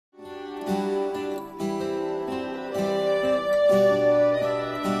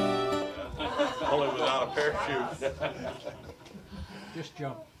just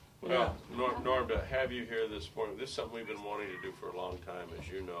jump. Well, Norm, to have you here this morning, this is something we've been wanting to do for a long time, as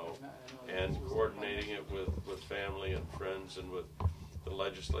you know, and coordinating it with family and friends and with the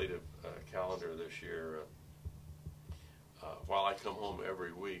legislative calendar this year. While I come home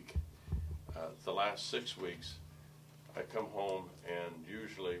every week, the last 6 weeks, I come home and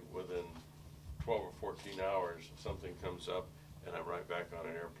usually within 12 or 14 hours, something comes up and I'm right back on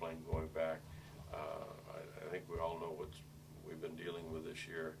an airplane going back. I think we all know what we've been dealing with this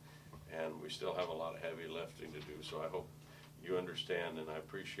year, and we still have a lot of heavy lifting to do, so I hope you understand, and I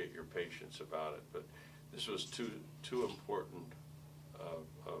appreciate your patience about it. But this was too important of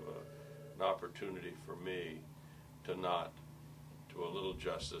an opportunity for me to not do a little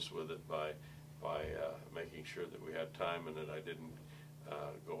justice with it by making sure that we had time and that I didn't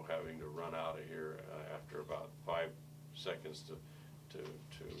go having to run out of here after about 5 seconds to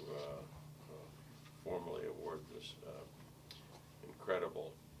formally award this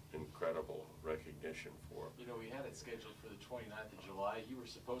incredible recognition for. You know, we had it scheduled for the 29th of July. You were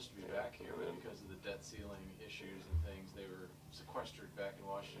supposed to be back here, but because of the debt ceiling issues and things, they were sequestered back in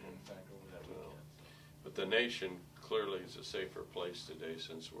Washington, in fact, over that weekend. But the nation clearly is a safer place today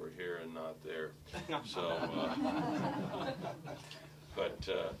since we're here and not there. So, but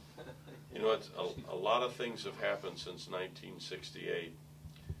you know, it's a lot of things have happened since 1968,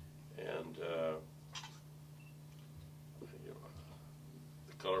 and you know,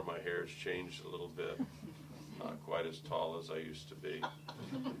 the color of my hair has changed a little bit. Not quite as tall as I used to be,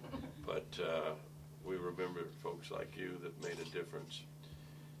 but we remember folks like you that made a difference.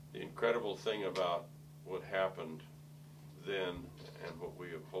 The incredible thing about what happened then and what we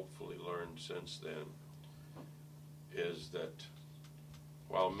have hopefully learned since then is that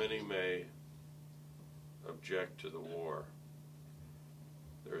while many may object to the war,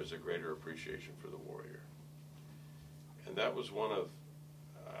 there is a greater appreciation for the warrior. And that was one of,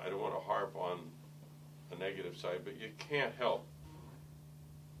 I don't want to harp on a negative side, but you can't help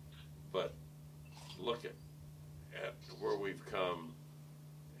but look at where we've come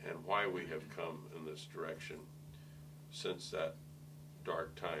and why we have come in this direction since that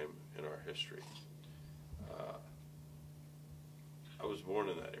dark time in our history. I was born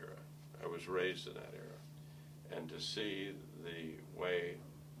in that era. I was raised in that era. And to see the way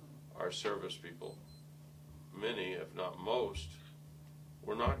our service people, many, if not most,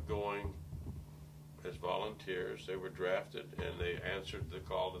 were not going as volunteers. They were drafted and they answered the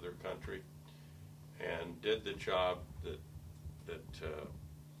call to their country and did the job that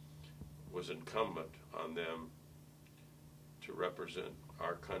was incumbent on them to represent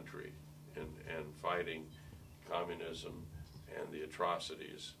our country in fighting communism and the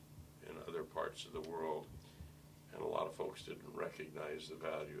atrocities in other parts of the world. And a lot of folks didn't recognize the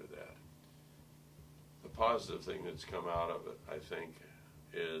value of that. The positive thing that's come out of it, I think,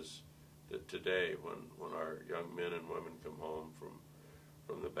 is that today, when our young men and women come home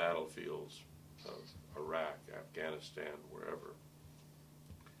from the battlefields of Iraq, Afghanistan, wherever,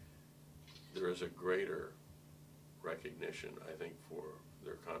 there is a greater recognition, I think, for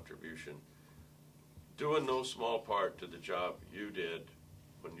their contribution, due in no small part to the job you did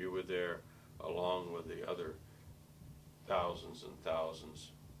when you were there, along with the other thousands and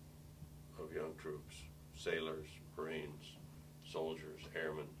thousands of young troops, sailors, Marines, soldiers,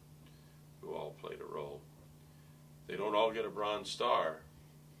 airmen, who all played a role. They don't all get a Bronze Star,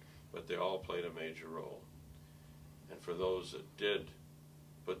 but they all played a major role. And for those that did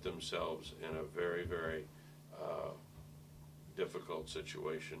put themselves in a very, very difficult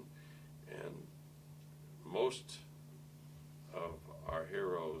situation, and most of our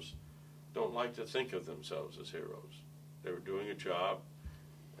heroes don't like to think of themselves as heroes. They were doing a job,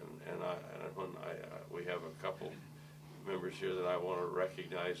 and we have a couple members here that I want to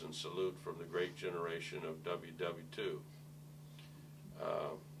recognize and salute from the great generation of WW2.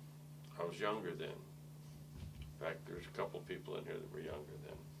 I was younger then. In fact, there's a couple people in here that were younger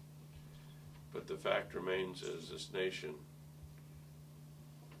then. But the fact remains is this nation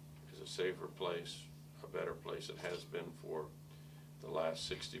is a safer place, a better place. It has been for the last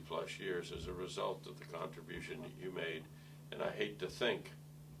 60+ years as a result of the contribution that you made. And I hate to think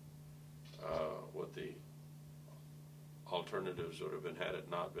what the alternatives would have been had it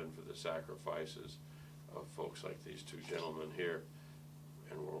not been for the sacrifices of folks like these two gentlemen here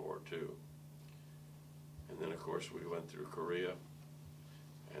in World War II. And then, of course, we went through Korea,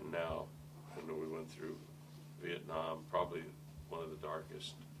 and now we went through Vietnam, probably one of the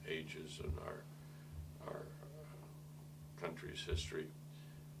darkest ages in our country's history.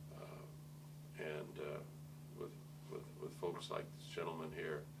 And with folks like this gentleman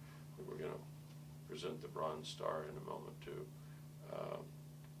here, that we're going to present the Bronze Star in a moment to,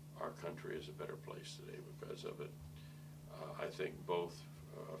 our country is a better place today because of it. I think both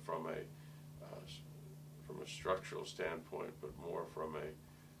from a structural standpoint, but more from a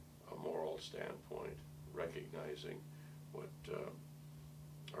moral standpoint, recognizing what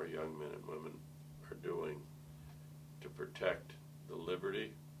our young men and women are doing to protect the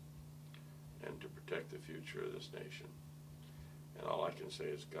liberty and to protect the future of this nation. And all I can say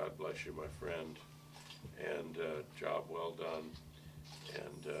is God bless you, my friend, and job well done.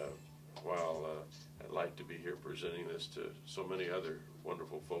 And while I'd like to be here presenting this to so many other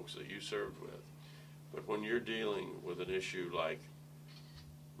wonderful folks that you served with, but when you're dealing with an issue like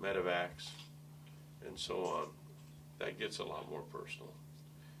MEDEVACs and so on, that gets a lot more personal.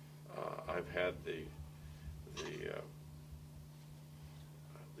 I've had the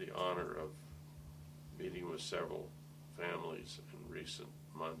honor of meeting with several families in recent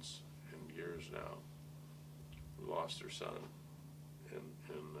months and years now who lost their son in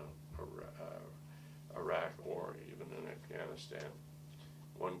Iraq or even in Afghanistan.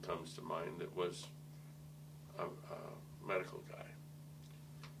 One comes to mind that was a medical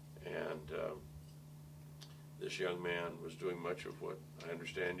guy, and this young man was doing much of what I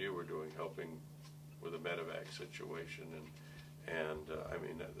understand you were doing, helping with a MEDEVAC situation. And I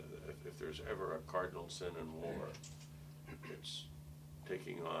mean, if there's ever a cardinal sin in war, it's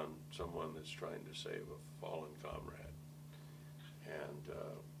taking on someone that's trying to save a fallen comrade. And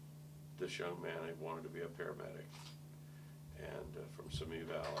this young man wanted to be a paramedic, and from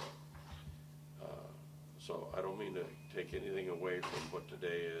Valor. So I don't mean to take anything away from what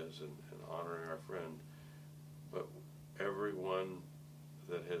today is and honoring our friend, but everyone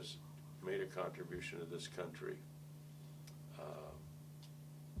that has made a contribution to this country,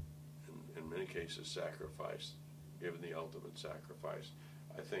 in many cases sacrificed, given the ultimate sacrifice.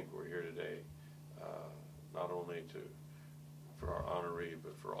 I think we're here today not only for our honoree,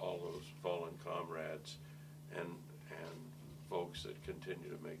 but for all those fallen comrades and folks that continue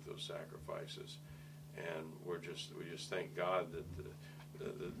to make those sacrifices. And we just thank God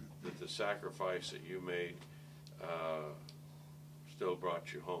that the sacrifice that you made still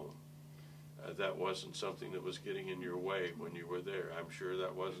brought you home. That wasn't something that was getting in your way when you were there. I'm sure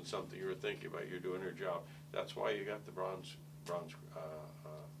that wasn't something you were thinking about. You're doing your job. That's why you got the bronze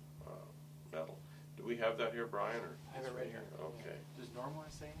medal. Do we have that here, Brian? Or I have it right here. Okay. Does Norm want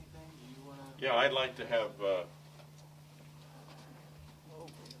to say anything? Do you want to? Yeah, I'd like to have.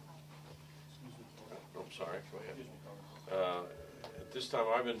 I'm sorry. Go ahead. At this time,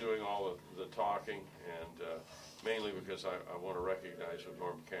 I've been doing all of the talking, and mainly because I want to recognize what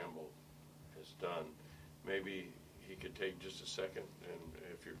Norm Campbell has done. Maybe he could take just a second, and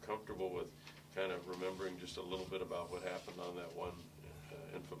if you're comfortable with kind of remembering just a little bit about what happened on that one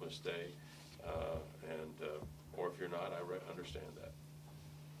infamous day, or if you're not, I understand that.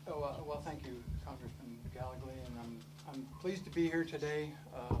 Oh, well, thank you, Congressman Gallegly, and I'm pleased to be here today,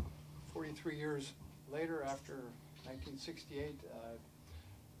 43 years later after 1968.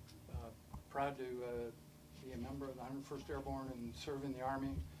 Proud to be a member of the 101st Airborne and serve in the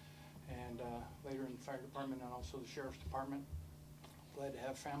Army, and later in the Fire Department and also the Sheriff's Department. Glad to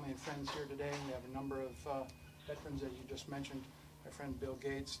have family and friends here today. We have a number of veterans that you just mentioned. My friend Bill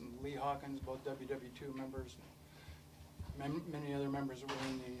Gates and Lee Hawkins, both WW2 members. Many other members that were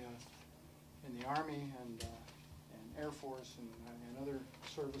in the Army and Air Force and other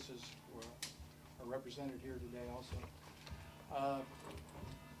services are represented here today also.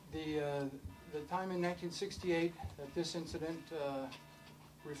 The time in 1968 that this incident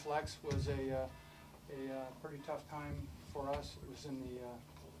reflects was a pretty tough time for us. It was in the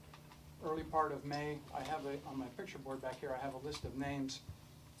early part of May. I have on my picture board back here, I have a list of names.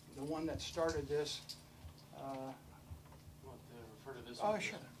 The one that started this. You want to refer to this? Oh,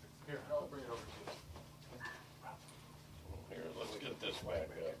 sure. Here, I'll bring it over to you. Here, let's get this back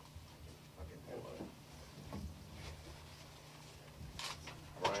up.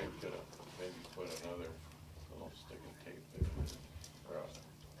 Brian could have maybe put another little stick of tape there, or a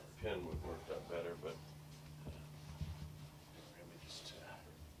pin would work out better, but let me just.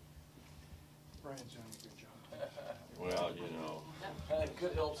 Brian's doing a good job. Well, you know,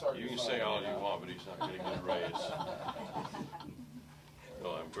 Good help's hard to you can find. say all you want, but he's not getting a raise.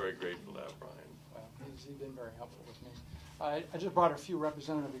 No, I'm very grateful to have Brian. Well, he's been very helpful with me. I just brought a few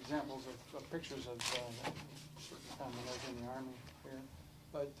representative examples of pictures of certain time when I was in the Army here.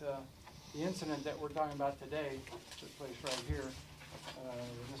 But the incident that we're talking about today took place right here.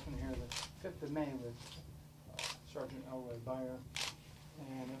 This one here, the 5th of May with Sergeant Elroy Byer.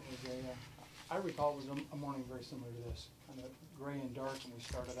 And it was I recall it was a morning very similar to this, kind of gray and dark, and we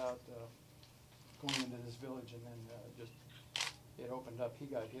started out going into this village, and then just it opened up, he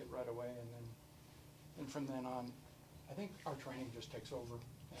got hit right away, and from then on, I think our training just takes over.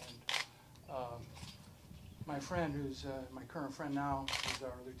 And my friend, who's my current friend now, was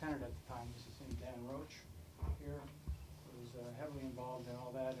our lieutenant at the time. This is named Dan Roach here, who was heavily involved in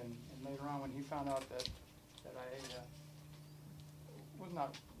all that. And later on, when he found out that I was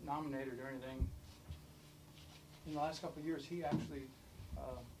not nominated or anything, in the last couple of years, he actually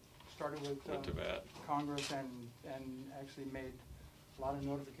started with Congress and actually made a lot of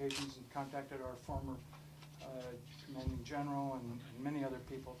notifications and contacted our former commanding general and many other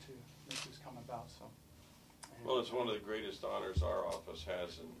people to make this come about. So, well, it's one of the greatest honors our office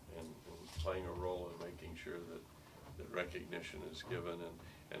has in playing a role in making sure that recognition is given,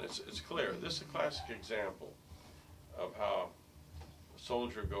 and it's clear. This is a classic example of how a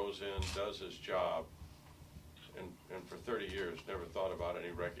soldier goes in, does his job, and for 30 years never thought about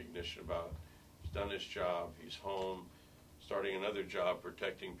any recognition about. He's done his job, he's home, starting another job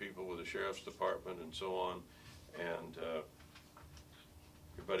protecting people with the sheriff's department and so on, and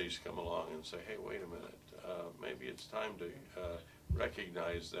your buddies come along and say, hey, wait a minute, maybe it's time to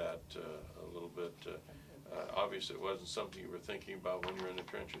recognize that a little bit. Obviously it wasn't something you were thinking about when you were in the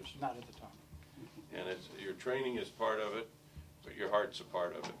trenches. not at the time. And your training is part of it, but your heart's a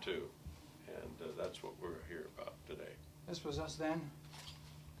part of it too. And that's what we're here about today. This was us then.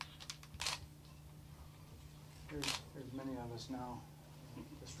 There's many of us now.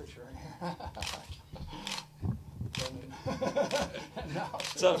 This picture right here.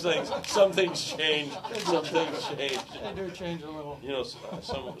 Some things change. Some things change. They do change a little. You know,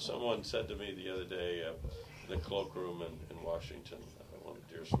 someone said to me the other day, in the cloakroom in Washington, one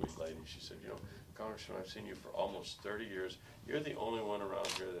dear sweet lady, she said, you know, Congressman, I've seen you for almost 30 years. You're the only one around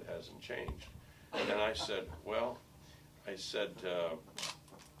here that hasn't changed. And I said, well,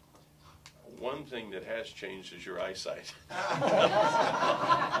 one thing that has changed is your eyesight.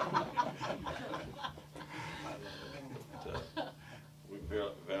 We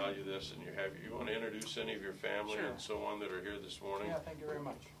value this, and you want to introduce any of your family Sure. and so on that are here this morning? Yeah, thank you very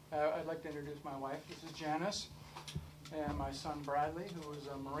much. I'd like to introduce my wife. This is Janice, and my son Bradley, who is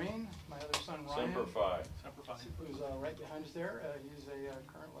a Marine. My other son Ryan, Semper Fi. who's right behind us there. He's a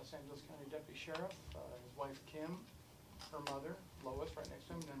current Los Angeles County Deputy Sheriff. His wife Kim, her mother Lois, right next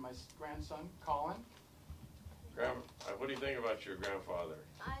to him, and my grandson Colin. What do you think about your grandfather?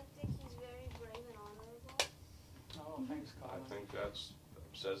 I think he's very brave and honorable. Oh, thanks, I Colin. think that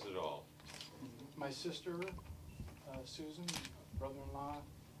says it all. My sister Susan, brother-in-law,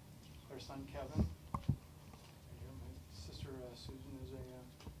 their son Kevin. My sister Susan is a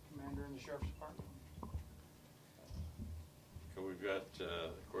commander in the Sheriff's Department. And we've got,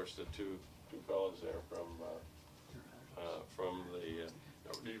 of course, the two fellows there from the.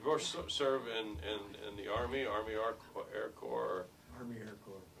 Did you both serve in the Army, Air Corps? Army Air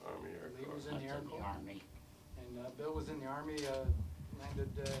Corps. Army Air Lee Corps. was in the Air Corps. Army. And Bill was in the Army,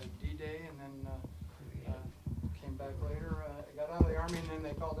 landed D-Day, and then came back later. Got out of the Army, and then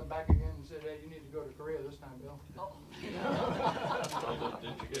they called him back again and said, hey, you need to go to Korea this time, Bill. Oh. Well,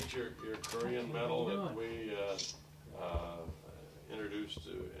 did you get your Korean medal that we introduced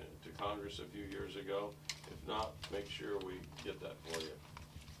to Congress a few years ago? If not, make sure we get that for you,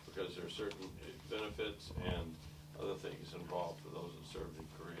 because there are certain benefits and other things involved for those that served in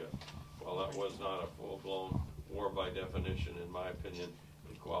Korea. While that was not a full-blown war by definition, in my opinion,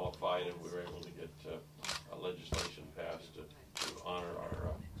 it qualified, and we were able to get legislation passed to honor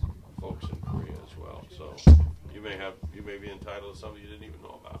our folks in Korea as well. So you may be entitled to something you didn't even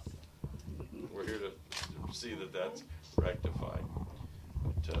know about. We're here to see that that's rectified.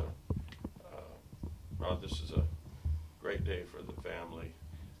 But Rod, this is a great day for the family.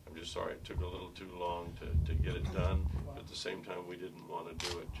 I'm just sorry it took a little too long to get it done. But at the same time, we didn't want to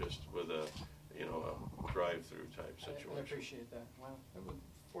do it just with a drive-through type situation. I appreciate that. Well, it was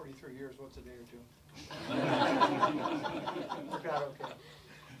 43 years. What's a day or two? Worked out okay.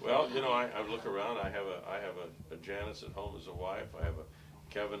 Well, I look around. I have a Janice at home as a wife. I have a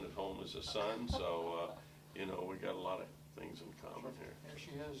Kevin at home as a son. So we got a lot of things in common here. There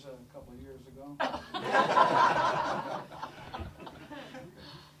she is a couple of years ago.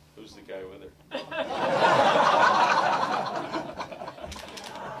 Who's the guy with her?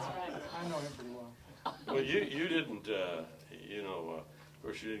 I know him pretty well. Well, you didn't, of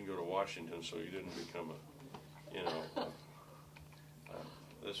course you didn't go to Washington, so you didn't become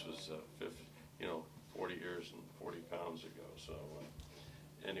this was 40 years and 40 pounds ago. So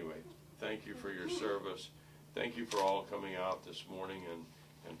anyway, thank you for your service. Thank you for all coming out this morning,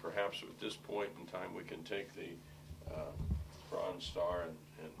 and perhaps at this point in time we can take the Bronze Star and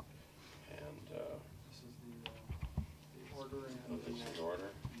This is the order and This is in order.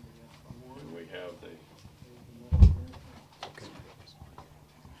 award. And we have the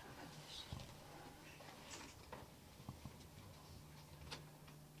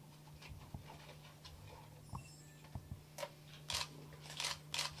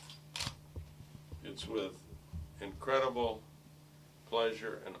It's with incredible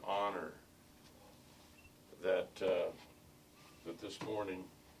pleasure and honor that that this morning,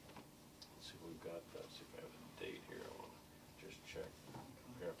 let's see, we've got, let's see if I have a date here. I want to just check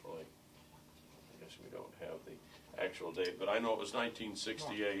carefully. I guess we don't have the actual date, but I know it was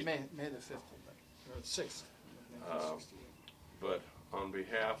 1968. May the 5th, or 6th. But on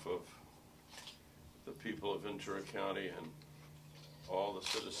behalf of the people of Ventura County and all the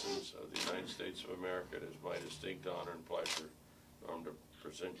citizens of the United States of America, it is my distinct honor and pleasure, Norm, to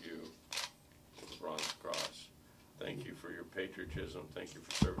present you with the Bronze Cross. Thank you for your patriotism. Thank you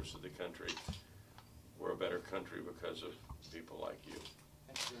for service to the country. We're a better country because of people like you.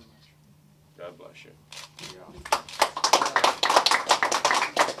 Thank you very much. God bless you.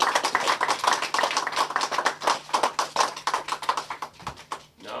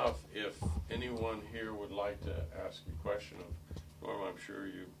 Now, if anyone here would like to ask a question of Norm, I'm sure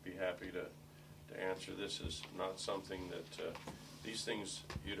you'd be happy to answer. This is not something that, these things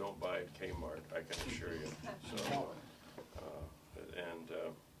you don't buy at Kmart, I can assure you. So,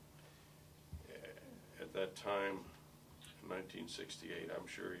 at that time, in 1968, I'm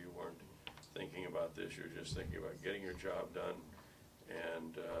sure you weren't thinking about this. You're just thinking about getting your job done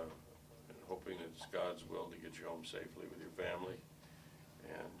and hoping that it's God's will to get you home safely with your family.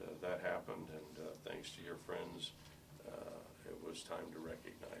 And that happened, and thanks to your friends, it was time to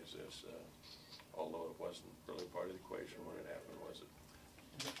recognize this, although it wasn't really part of the equation when it happened, was it?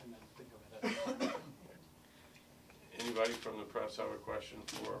 And then think of it as Anybody from the press have a question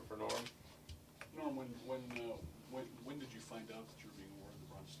for Norm? Norm, when did you find out that you were being awarded the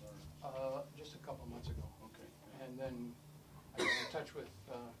Bronze Star? just a couple of months ago. Okay. And then I got in touch with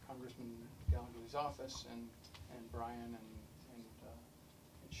Congressman Gallegly's office and Brian and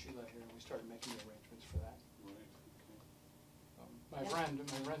Sheila here, and we started making the arrangements for that. Right. Okay. My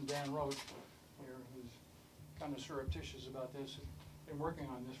friend Dan Roach here, who's kind of surreptitious about this, been working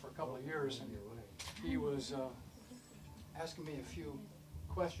on this for a couple of years, and he was asking me a few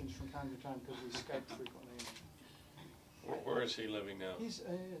questions from time to time because we Skype frequently. Where is he living now? He's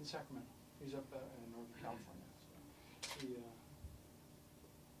in Sacramento. He's up in Northern California. So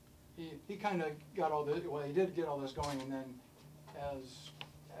he kind of got all this. Well, he did get all this going, and then as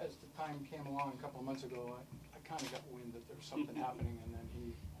the time came along a couple of months ago, I kind of got wind that there was something happening, and then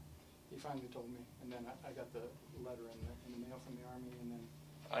he finally told me, and then I got the letter in the mail from the Army, and then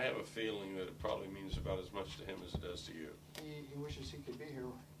I have a feeling that it probably means about as much to him as it does to you. he wishes he could be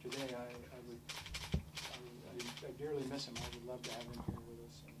here today. I dearly miss him. I would love to have him here with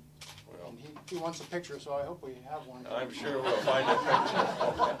us. And he wants a picture, so I hope we have one. I'm sure we'll find a picture.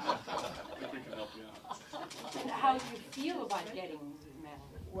 I think we can help you out. And how do you feel about getting the medal?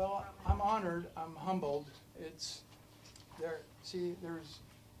 Well, I'm honored. I'm humbled. It's there. See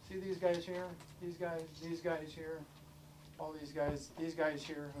these guys here. These guys here. All these guys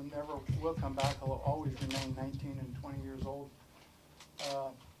here who never will come back. Will always remain 19 and 20 years old.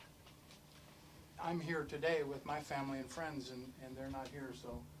 I'm here today with my family and friends, and they're not here,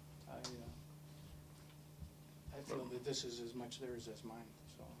 so I feel that this is as much theirs as mine.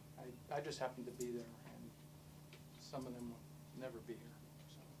 So I just happen to be there, and some of them will never be here.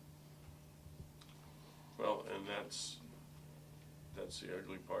 So. Well, and that's the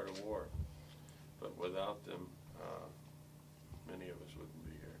ugly part of war. But without them, many of us wouldn't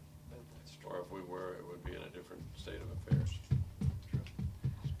be here. That's true. Or if we were, it would be in a different state of affairs.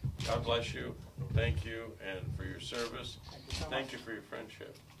 God bless you. Thank you, and for your service. Thank you so much. Thank you for your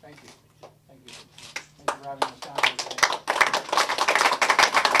friendship. Thank you. Thank you. Thank you for having us down here today.